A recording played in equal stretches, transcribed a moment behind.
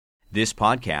This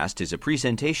podcast is a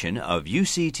presentation of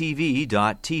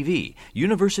UCTV.tv,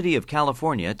 University of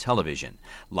California Television.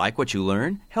 Like what you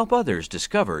learn? Help others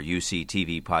discover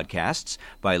UCTV podcasts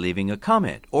by leaving a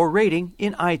comment or rating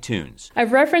in iTunes.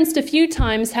 I've referenced a few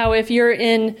times how if you're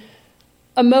in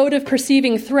a mode of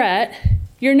perceiving threat,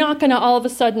 you're not going to all of a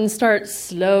sudden start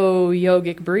slow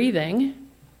yogic breathing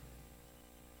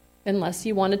unless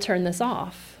you want to turn this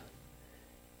off.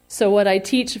 So what I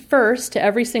teach first to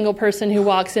every single person who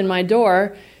walks in my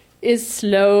door is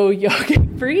slow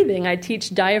yogic breathing. I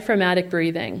teach diaphragmatic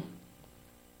breathing.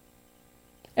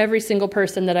 Every single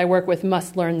person that I work with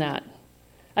must learn that.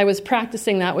 I was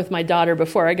practicing that with my daughter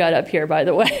before I got up here, by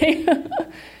the way.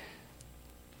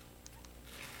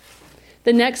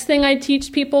 The next thing I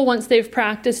teach people once they've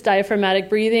practiced diaphragmatic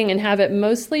breathing and have it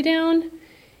mostly down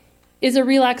is a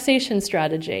relaxation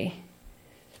strategy.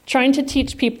 Trying to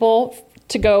teach people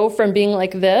to go from being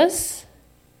like this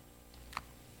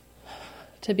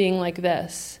to being like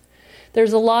this.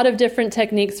 There's a lot of different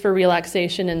techniques for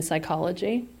relaxation in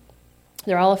psychology.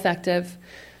 They're all effective.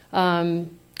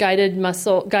 Guided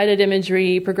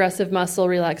imagery, progressive muscle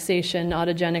relaxation,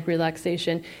 autogenic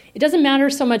relaxation. It doesn't matter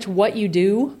so much what you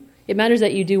do. It matters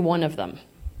that you do one of them,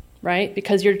 right?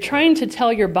 Because you're trying to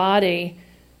tell your body,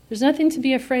 there's nothing to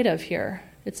be afraid of here.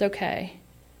 It's okay.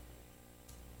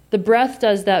 The breath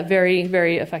does that very,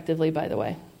 very effectively, by the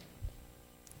way.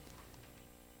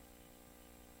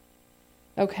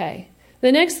 Okay.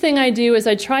 The next thing I do is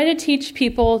I try to teach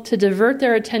people to divert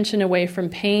their attention away from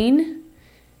pain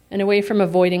and away from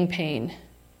avoiding pain.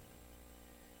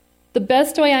 The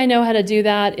best way I know how to do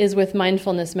that is with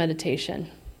mindfulness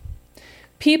meditation.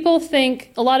 A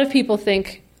lot of people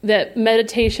think that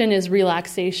meditation is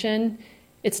relaxation.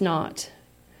 It's not.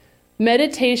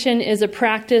 Meditation is a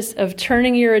practice of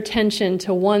turning your attention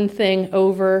to one thing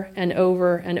over and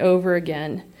over and over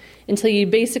again until you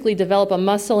basically develop a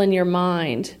muscle in your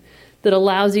mind that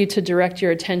allows you to direct your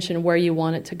attention where you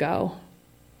want it to go.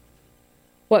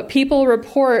 What people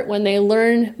report when they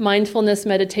learn mindfulness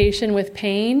meditation with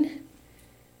pain,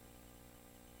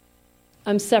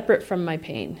 I'm separate from my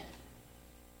pain.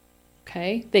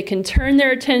 Okay? They can turn their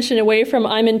attention away from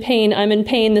I'm in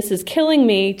pain, this is killing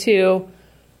me, to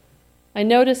I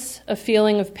notice a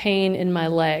feeling of pain in my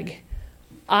leg.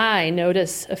 I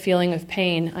notice a feeling of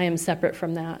pain. I am separate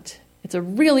from that. It's a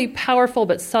really powerful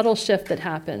but subtle shift that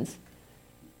happens.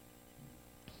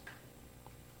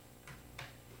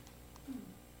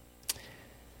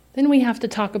 Then we have to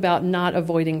talk about not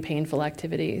avoiding painful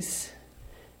activities.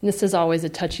 And this is always a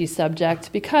touchy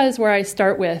subject because where I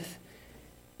start with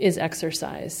is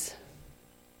exercise.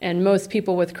 And most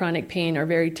people with chronic pain are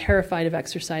very terrified of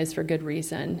exercise for good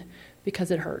reason,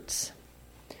 because it hurts.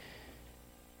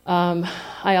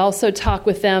 I also talk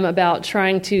with them about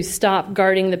trying to stop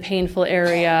guarding the painful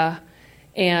area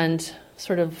and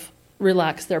sort of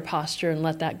relax their posture and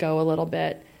let that go a little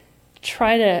bit.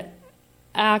 Try to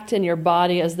act in your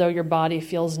body as though your body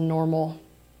feels normal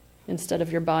instead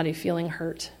of your body feeling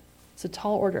hurt. It's a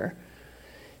tall order.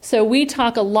 So we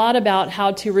talk a lot about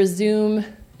how to resume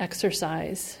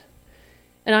exercise.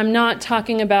 And I'm not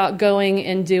talking about going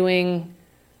and doing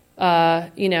an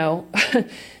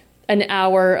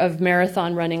hour of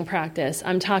marathon running practice.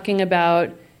 I'm talking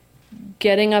about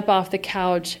getting up off the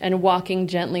couch and walking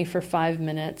gently for 5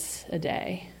 minutes a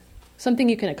day. Something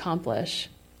you can accomplish.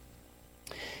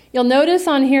 You'll notice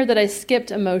on here that I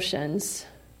skipped emotions.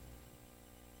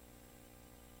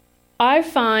 I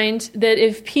find that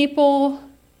if people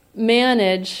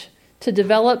manage to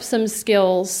develop some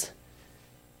skills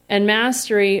and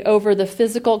mastery over the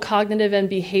physical, cognitive, and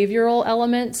behavioral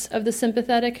elements of the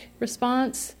sympathetic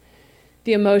response,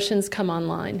 the emotions come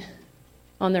online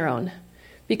on their own.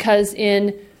 Because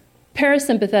in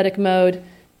parasympathetic mode,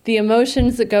 the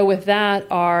emotions that go with that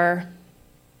are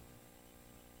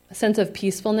a sense of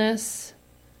peacefulness,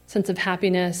 sense of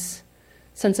happiness,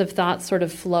 sense of thoughts sort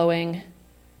of flowing.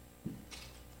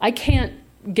 I can't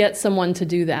get someone to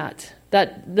do that.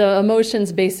 That the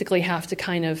emotions basically have to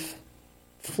kind of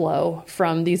flow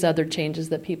from these other changes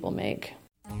that people make.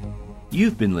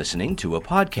 You've been listening to a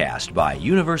podcast by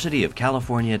University of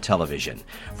California Television.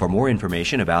 For more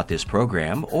information about this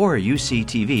program or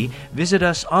UCTV, visit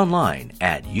us online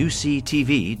at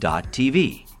uctv.tv.